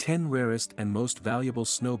10 Rarest and Most Valuable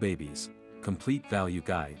SnowBabies, Complete Value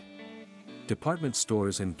Guide. Department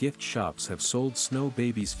stores and gift shops have sold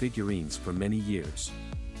SnowBabies figurines for many years.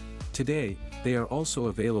 Today, they are also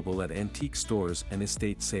available at antique stores and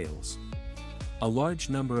estate sales. A large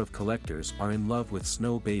number of collectors are in love with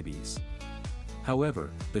SnowBabies. However,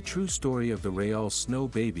 the true story of the real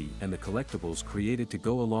SnowBaby and the collectibles created to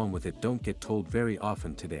go along with it don't get told very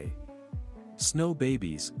often today.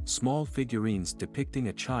 SnowBabies, small figurines depicting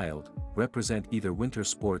a child, represent either winter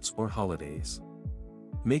sports or holidays.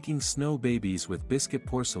 Making SnowBabies with biscuit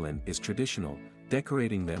porcelain is traditional,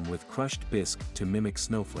 decorating them with crushed bisque to mimic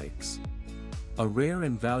snowflakes. A rare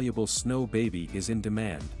and valuable SnowBaby is in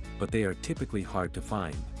demand, but they are typically hard to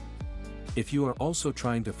find. If you are also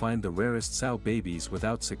trying to find the rarest SnowBabies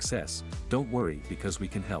without success, don't worry because we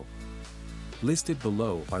can help. Listed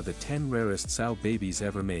below are the 10 rarest SnowBabies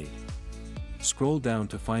ever made. Scroll down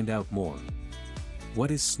to find out more.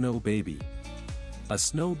 What is SnowBaby? A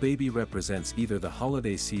SnowBaby represents either the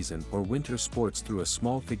holiday season or winter sports through a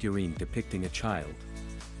small figurine depicting a child.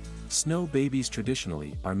 SnowBabies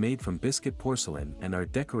traditionally are made from biscuit porcelain and are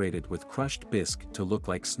decorated with crushed bisque to look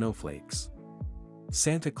like snowflakes.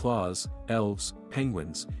 Santa Claus, elves,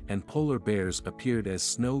 penguins, and polar bears appeared as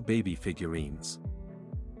SnowBaby figurines.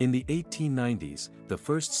 In the 1890s, the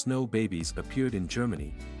first SnowBabies appeared in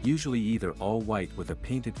Germany, usually either all white with a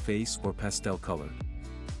painted face or pastel color.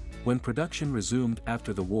 When production resumed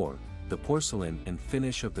after the war, the porcelain and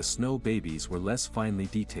finish of the SnowBabies were less finely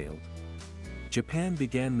detailed. Japan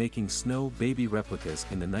began making SnowBaby replicas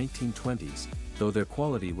in the 1920s, though their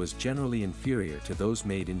quality was generally inferior to those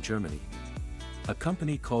made in Germany. A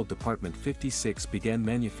company called Department 56 began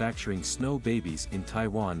manufacturing SnowBabies in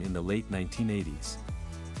Taiwan in the late 1980s.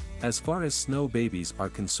 As far as SnowBabies are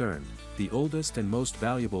concerned, the oldest and most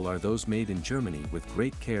valuable are those made in Germany with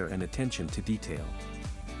great care and attention to detail.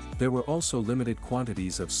 There were also limited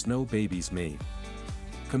quantities of SnowBabies made.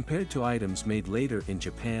 Compared to items made later in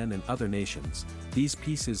Japan and other nations, these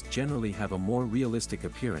pieces generally have a more realistic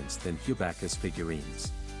appearance than Hubacas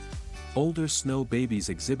figurines. Older SnowBabies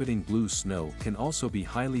exhibiting blue snow can also be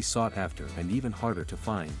highly sought after and even harder to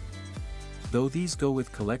find. Though these go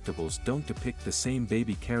with collectibles don't depict the same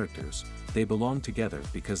baby characters, they belong together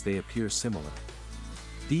because they appear similar.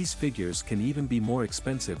 These figures can even be more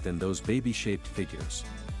expensive than those baby-shaped figures.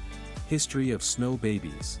 History of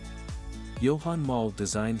SnowBabies. Johann Moll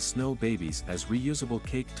designed SnowBabies as reusable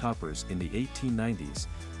cake toppers in the 1890s,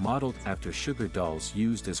 modeled after sugar dolls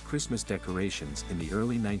used as Christmas decorations in the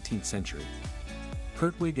early 19th century.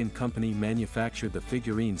 Hertwig and Company manufactured the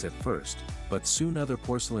figurines at first, but soon other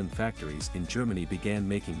porcelain factories in Germany began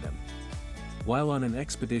making them. While on an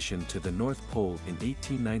expedition to the North Pole in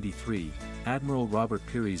 1893, Admiral Robert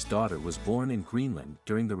Peary's daughter was born in Greenland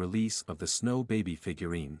during the release of the SnowBaby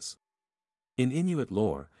figurines. In Inuit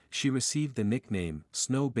lore, she received the nickname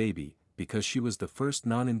SnowBaby because she was the first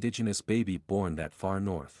non-indigenous baby born that far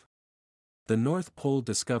north. The North Pole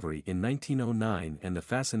discovery in 1909 and the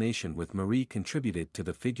fascination with Marie contributed to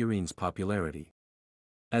the figurine's popularity.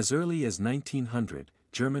 As early as 1900,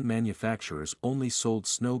 German manufacturers only sold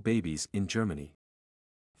SnowBabies in Germany.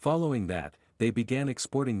 Following that, they began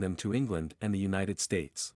exporting them to England and the United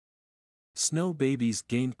States. SnowBabies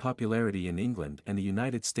gained popularity in England and the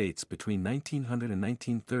United States between 1900 and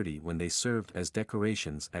 1930 when they served as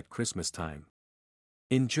decorations at Christmas time.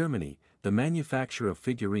 In Germany, the manufacture of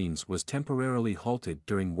figurines was temporarily halted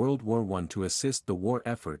during World War I to assist the war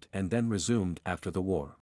effort and then resumed after the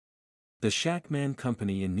war. The Shackman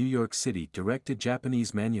Company in New York City directed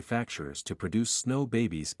Japanese manufacturers to produce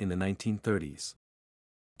SnowBabies in the 1930s.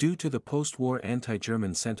 Due to the post-war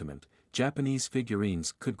anti-German sentiment, Japanese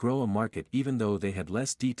figurines could grow a market even though they had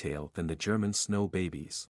less detail than the German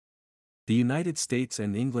SnowBabies. The United States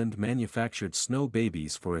and England manufactured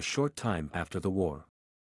SnowBabies for a short time after the war.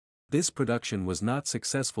 This production was not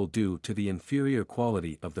successful due to the inferior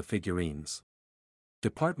quality of the figurines.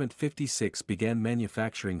 Department 56 began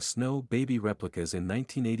manufacturing SnowBaby replicas in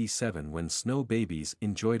 1987 when SnowBabies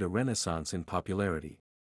enjoyed a renaissance in popularity.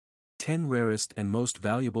 10 rarest and most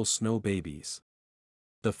valuable SnowBabies.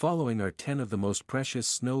 The following are 10 of the most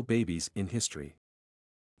precious SnowBabies in history.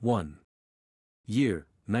 1. Year,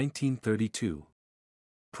 1932.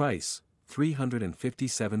 Price,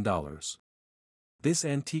 $357. This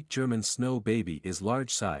antique German SnowBaby is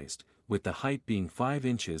large-sized, with the height being 5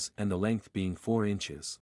 inches and the length being 4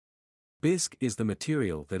 inches. Bisque is the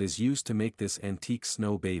material that is used to make this antique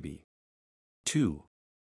SnowBaby. 2.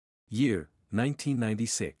 Year,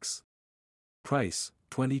 1996. Price,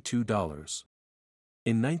 $22.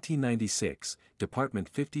 In 1996, Department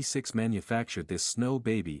 56 manufactured this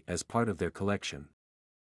SnowBaby as part of their collection.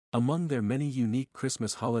 Among their many unique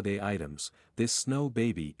Christmas holiday items, this Snow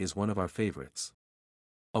Baby is one of our favorites.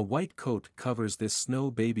 A white coat covers this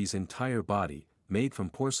Snow Baby's entire body, made from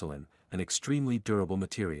porcelain, an extremely durable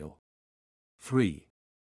material. 3.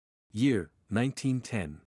 Year,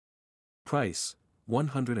 1910. Price,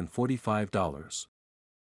 $145.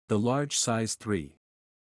 The large size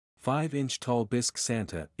 3.5-inch tall bisque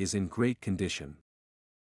Santa is in great condition.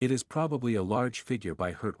 It is probably a large figure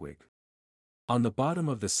by Hertwig. On the bottom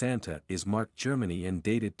of the Santa is marked Germany and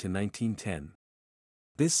dated to 1910.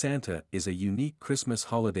 This Santa is a unique Christmas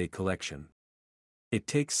holiday collection. It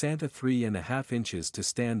takes Santa 3.5 inches to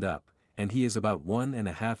stand up, and he is about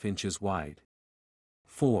 1.5 inches wide.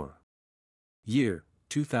 4. Year,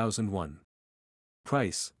 2001.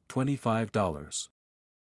 Price, $25.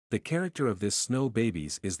 The character of this Snow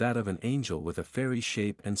Babies is that of an angel with a fairy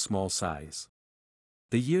shape and small size.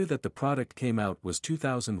 The year that the product came out was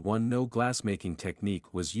 2001. No glassmaking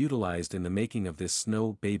technique was utilized in the making of this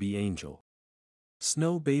Snow Baby Angel.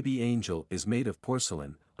 Snow Baby Angel is made of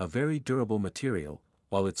porcelain, a very durable material,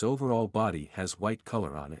 while its overall body has white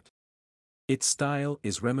color on it. Its style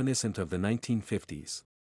is reminiscent of the 1950s.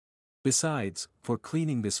 Besides, for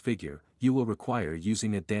cleaning this figure, you will require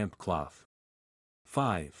using a damp cloth.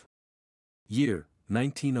 5. Year,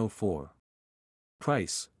 1904.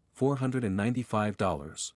 Price,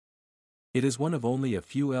 $495. It is one of only a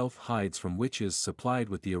few elf hides from witches supplied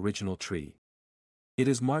with the original tree. It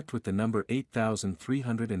is marked with the number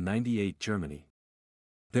 8398 Germany.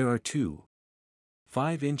 There are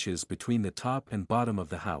 2.5 inches between the top and bottom of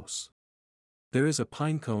the house. There is a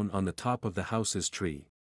pine cone on the top of the house's tree.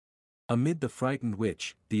 Amid the frightened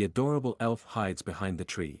witch, the adorable elf hides behind the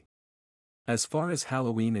tree. As far as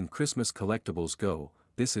Halloween and Christmas collectibles go,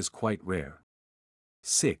 this is quite rare.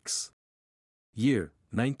 6. Year,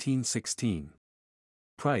 1916.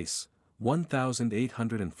 Price,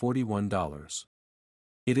 $1,841.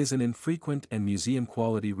 It is an infrequent and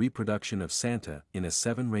museum-quality reproduction of Santa in a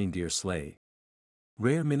 7-reindeer sleigh.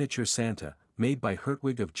 Rare miniature Santa, made by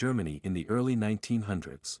Hertwig of Germany in the early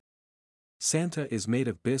 1900s. Santa is made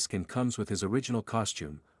of bisque and comes with his original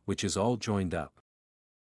costume, which is all joined up.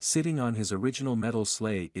 Sitting on his original metal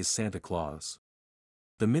sleigh is Santa Claus.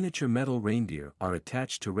 The miniature metal reindeer are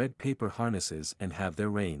attached to red paper harnesses and have their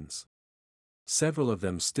reins. Several of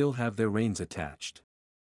them still have their reins attached.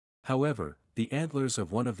 However, the antlers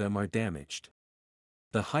of one of them are damaged.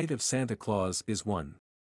 The height of Santa Claus is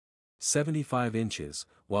 1.75 inches,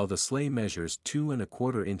 while the sleigh measures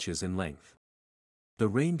 2.25 inches in length. The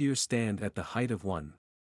reindeer stand at the height of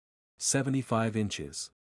 1.75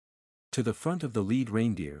 inches. To the front of the lead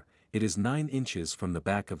reindeer, it is 9 inches from the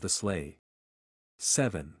back of the sleigh.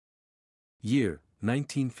 7. Year,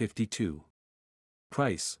 1952.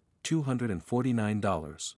 Price,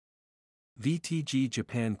 $249. VTG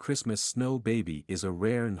Japan Christmas Snow Baby is a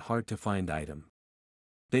rare and hard-to-find item.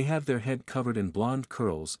 They have their head covered in blonde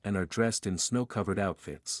curls and are dressed in snow-covered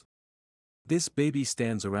outfits. This baby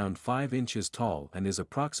stands around 5 inches tall and is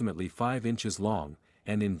approximately 5 inches long,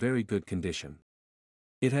 and in very good condition.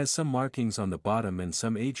 It has some markings on the bottom and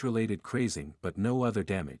some age-related crazing but no other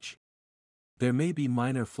damage. There may be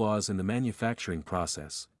minor flaws in the manufacturing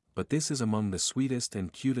process, but this is among the sweetest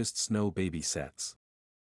and cutest Snow Baby sets.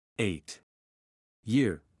 8.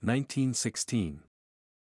 Year, 1916.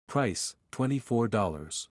 Price,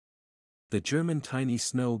 $24. The German Tiny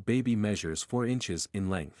Snow Baby measures 4 inches in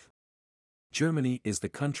length. Germany is the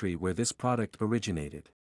country where this product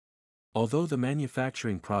originated. Although the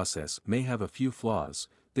manufacturing process may have a few flaws,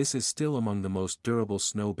 this is still among the most durable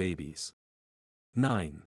Snow Babies.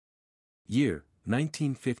 9. Year,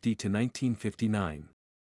 1950 to 1959.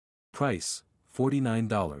 Price,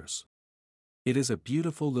 $49. It is a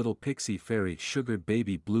beautiful little pixie fairy sugared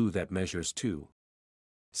baby blue that measures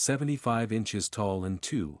 2.75 inches tall and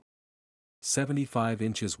 2.75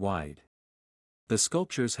 inches wide. The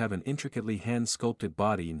sculptures have an intricately hand-sculpted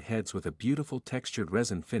body and heads with a beautiful textured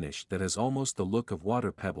resin finish that has almost the look of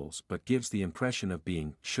water pebbles but gives the impression of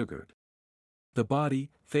being sugared. The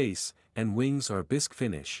body, face, and wings are bisque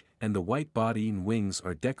finish, and the white body and wings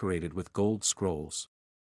are decorated with gold scrolls.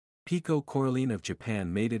 Pico Coralline of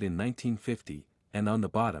Japan made it in 1950, and on the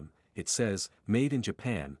bottom, it says, "Made in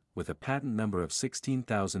Japan," with a patent number of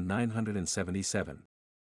 16,977.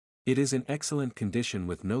 It is in excellent condition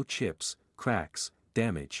with no chips, cracks,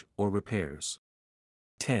 damage, or repairs.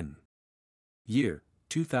 10. Year,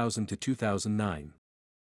 2000 to 2009.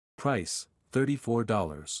 Price,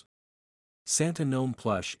 $34. Santa Gnome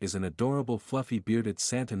Plush is an adorable fluffy bearded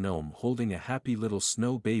Santa gnome holding a happy little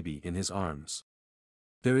snow baby in his arms.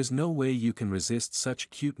 There is no way you can resist such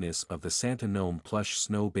cuteness of the Santa Gnome Plush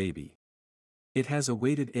Snow Baby. It has a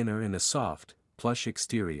weighted inner and a soft, plush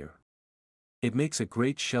exterior. It makes a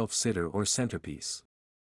great shelf sitter or centerpiece.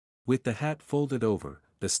 With the hat folded over,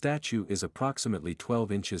 the statue is approximately 12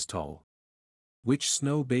 inches tall. Which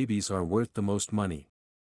Snow Babies are worth the most money?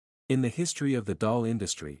 In the history of the doll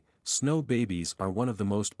industry, Snow Babies are one of the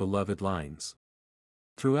most beloved lines.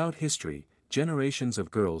 Throughout history, generations of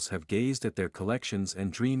girls have gazed at their collections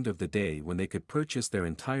and dreamed of the day when they could purchase their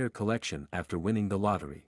entire collection after winning the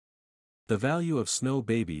lottery. The value of Snow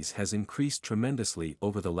Babies has increased tremendously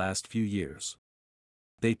over the last few years.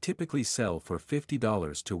 They typically sell for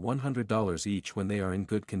 $50 to $100 each when they are in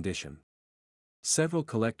good condition. Several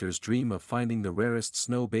collectors dream of finding the rarest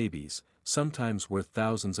Snow Babies, sometimes worth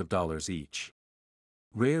thousands of dollars each.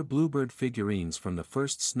 Rare Bluebird figurines from the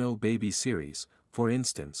first Snow Baby series, for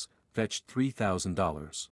instance, fetched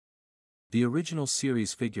 $3,000. The original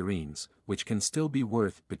series figurines, which can still be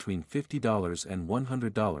worth between $50 and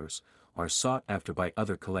 $100, are sought after by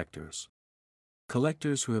other collectors.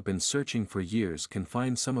 Collectors who have been searching for years can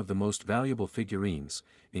find some of the most valuable figurines,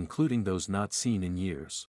 including those not seen in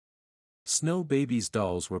years. Snow Babies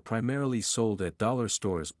dolls were primarily sold at dollar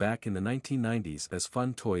stores back in the 1990s as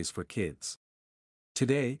fun toys for kids.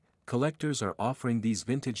 Today, collectors are offering these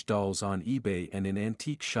vintage dolls on eBay and in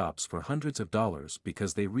antique shops for hundreds of dollars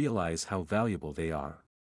because they realize how valuable they are.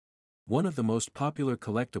 One of the most popular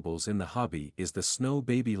collectibles in the hobby is the Snow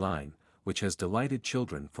Baby line, which has delighted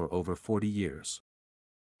children for over 40 years.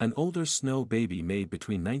 An older Snow Baby made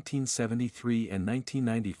between 1973 and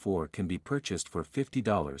 1994 can be purchased for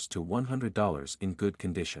 $50 to $100 in good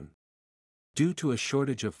condition. Due to a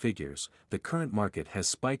shortage of figures, the current market has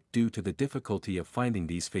spiked due to the difficulty of finding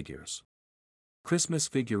these figures. Christmas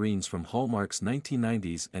figurines from Hallmark's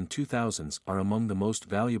 1990s and 2000s are among the most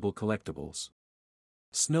valuable collectibles.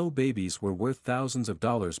 Snow Babies were worth thousands of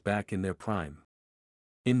dollars back in their prime.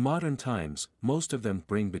 In modern times, most of them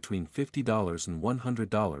bring between $50 and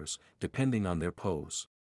 $100, depending on their pose.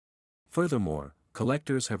 Furthermore,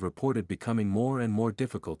 collectors have reported becoming more and more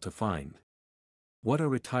difficult to find. What are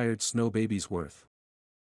retired Snow Babies worth?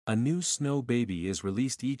 A new Snow Baby is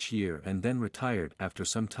released each year and then retired after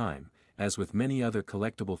some time, as with many other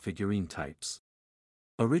collectible figurine types.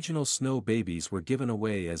 Original Snow Babies were given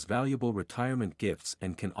away as valuable retirement gifts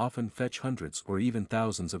and can often fetch hundreds or even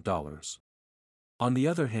thousands of dollars. On the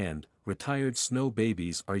other hand, retired Snow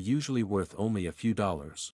Babies are usually worth only a few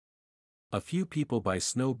dollars. A few people buy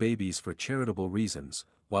Snow Babies for charitable reasons,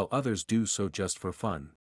 while others do so just for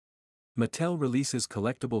fun. Mattel releases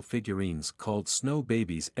collectible figurines called Snow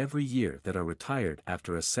Babies every year that are retired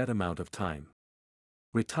after a set amount of time.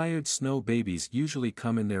 Retired Snow Babies usually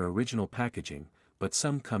come in their original packaging, but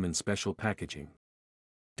some come in special packaging.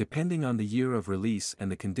 Depending on the year of release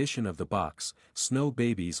and the condition of the box, Snow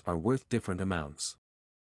Babies are worth different amounts.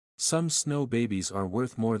 Some Snow Babies are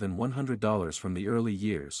worth more than $100 from the early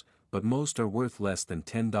years, but most are worth less than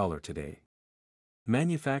 $10 today.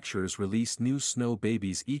 Manufacturers release new Snow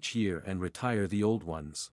Babies each year and retire the old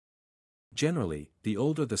ones. Generally, the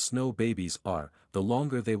older the Snow Babies are, the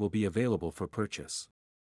longer they will be available for purchase.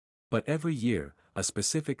 But every year, a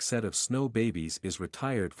specific set of Snow Babies is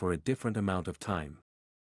retired for a different amount of time.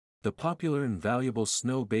 The popular and valuable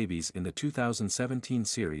Snow Babies in the 2017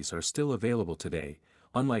 series are still available today,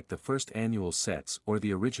 unlike the first annual sets or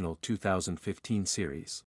the original 2015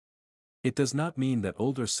 series. It does not mean that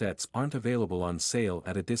older sets aren't available on sale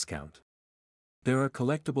at a discount. There are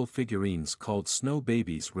collectible figurines called Snow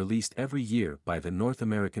Babies released every year by the North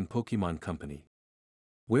American Pokémon Company.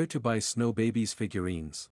 Where to buy Snow Babies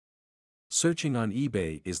figurines? Searching on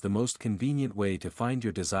eBay is the most convenient way to find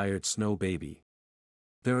your desired Snow Baby.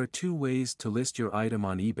 There are two ways to list your item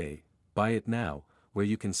on eBay: Buy It Now, where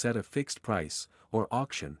you can set a fixed price, or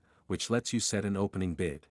Auction, which lets you set an opening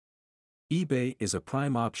bid. eBay is a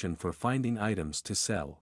prime option for finding items to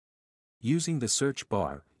sell. Using the search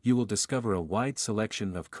bar, you will discover a wide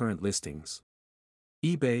selection of current listings.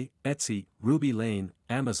 eBay, Etsy, Ruby Lane,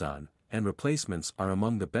 Amazon, and replacements are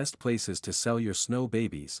among the best places to sell your Snow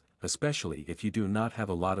Babies, especially if you do not have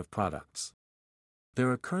a lot of products. There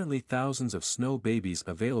are currently thousands of Snow Babies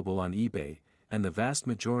available on eBay, and the vast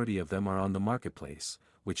majority of them are on the marketplace,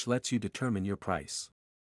 which lets you determine your price.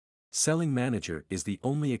 Selling Manager is the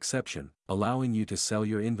only exception, allowing you to sell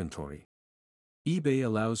your inventory. eBay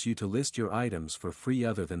allows you to list your items for free.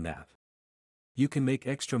 Other than that, you can make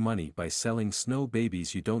extra money by selling Snow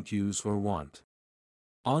Babies you don't use or want.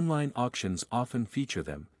 Online auctions often feature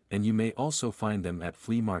them, and you may also find them at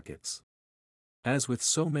flea markets. As with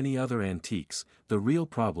so many other antiques, the real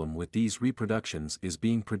problem with these reproductions is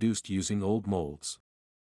being produced using old molds.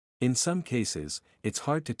 In some cases, it's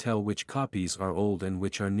hard to tell which copies are old and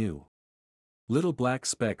which are new. Little black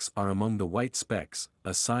specks are among the white specks,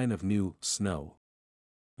 a sign of new snow.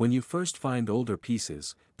 When you first find older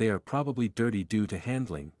pieces, they are probably dirty due to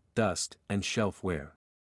handling, dust, and shelf wear.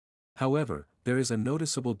 However, there is a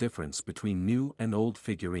noticeable difference between new and old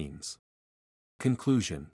figurines.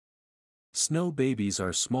 Conclusion: Snow babies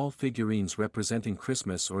are small figurines representing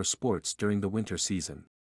Christmas or sports during the winter season.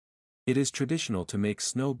 It is traditional to make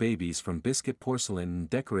snow babies from biscuit porcelain and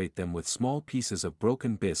decorate them with small pieces of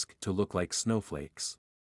broken bisque to look like snowflakes.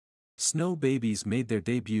 Snow babies made their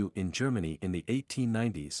debut in Germany in the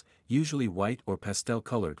 1890s, usually white or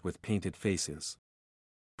pastel-colored with painted faces.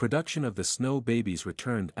 Production of the snow babies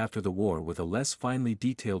returned after the war with a less finely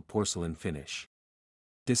detailed porcelain finish.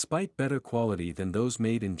 Despite better quality than those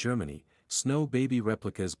made in Germany, snow baby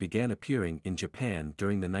replicas began appearing in Japan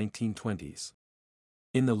during the 1920s.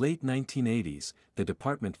 In the late 1980s, the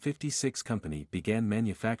Department 56 company began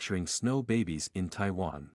manufacturing snow babies in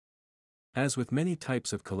Taiwan. As with many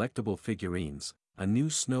types of collectible figurines, a new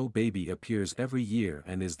snow baby appears every year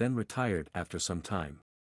and is then retired after some time.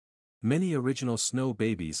 Many original snow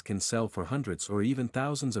babies can sell for hundreds or even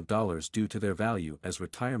thousands of dollars due to their value as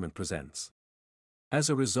retirement presents. As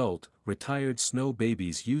a result, retired snow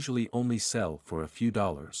babies usually only sell for a few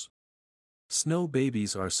dollars. Snow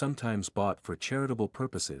babies are sometimes bought for charitable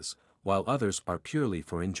purposes, while others are purely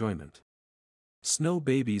for enjoyment. Snow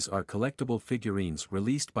babies are collectible figurines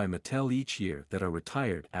released by Mattel each year that are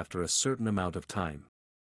retired after a certain amount of time.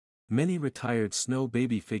 Many retired snow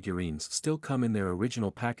baby figurines still come in their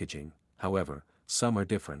original packaging, however, some are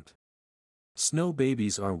different. Snow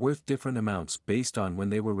babies are worth different amounts based on when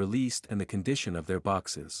they were released and the condition of their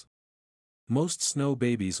boxes. Most snow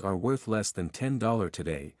babies are worth less than $10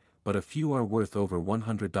 today, but a few are worth over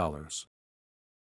 $100.